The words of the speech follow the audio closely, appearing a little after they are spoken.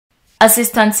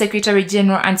Assistant Secretary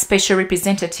General and Special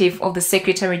Representative of the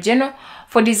Secretary General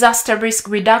for Disaster Risk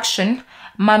Reduction,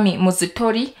 Mami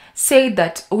Muzutori, said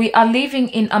that we are living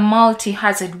in a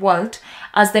multi-hazard world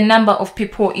as the number of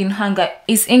people in hunger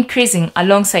is increasing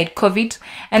alongside COVID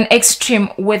and extreme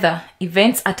weather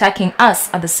events attacking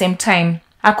us at the same time.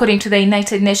 According to the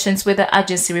United Nations Weather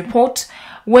Agency report,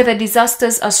 weather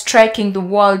disasters are striking the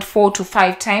world 4 to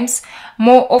 5 times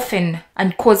more often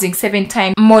and causing 7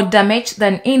 times more damage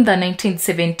than in the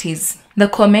 1970s. The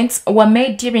comments were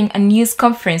made during a news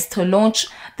conference to launch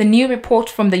the new report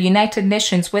from the United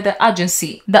Nations Weather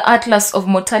Agency, the Atlas of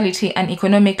Mortality and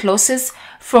Economic Losses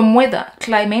from Weather,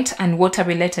 Climate and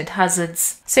Water-Related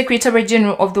Hazards. Secretary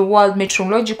General of the World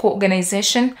Meteorological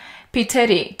Organization, Peter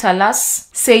Talas,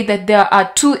 said that there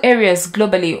are 2 areas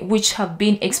globally which have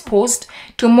been exposed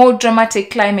to more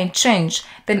dramatic climate change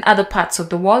than other parts of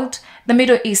the world, the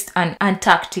Middle East and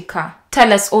Antarctica.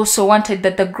 Talas also wanted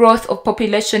that the growth of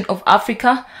population of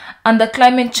Africa and the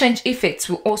climate change effects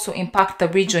will also impact the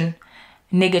region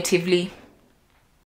negatively.